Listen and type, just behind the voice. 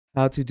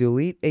How to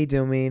delete a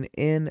domain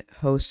in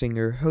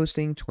Hostinger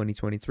Hosting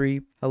 2023.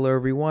 Hello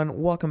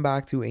everyone, welcome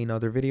back to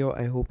another video.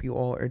 I hope you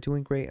all are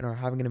doing great and are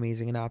having an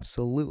amazing and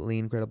absolutely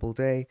incredible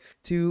day.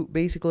 To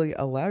basically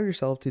allow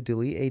yourself to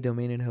delete a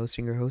domain in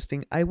Hostinger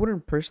Hosting, I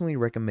wouldn't personally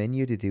recommend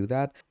you to do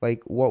that.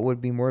 Like, what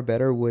would be more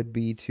better would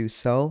be to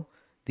sell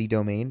the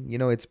domain.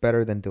 It's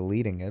better than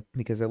deleting it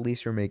because at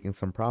least you're making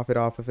some profit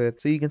off of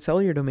it. So you can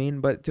sell your domain,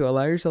 but to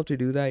allow yourself to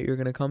do that, you're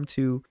going to come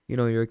to,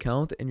 your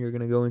account and you're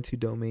going to go into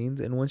domains.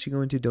 And once you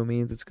go into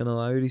domains, it's going to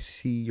allow you to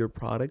see your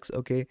products.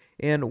 Okay.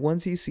 And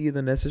once you see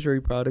the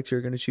necessary products,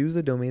 you're going to choose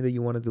the domain that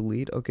you want to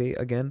delete. Okay.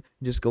 Again,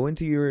 just go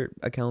into your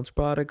account's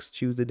products,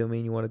 choose the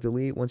domain you want to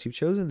delete. Once you've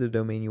chosen the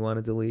domain you want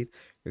to delete,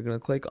 you're going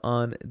to click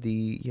on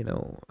the,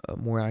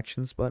 more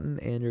actions button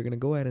and you're going to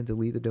go ahead and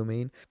delete the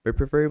domain. But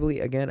preferably,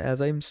 again,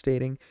 as I'm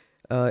stating,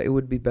 it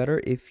would be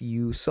better if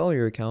you sell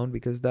your account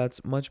because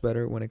that's much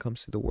better when it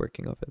comes to the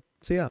working of it.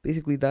 So yeah,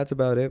 basically that's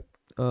about it.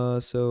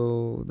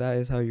 So that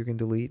is how you can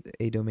delete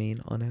a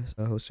domain on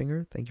a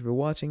Hostinger. Thank you for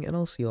watching and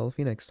I'll see all of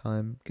you next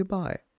time. Goodbye.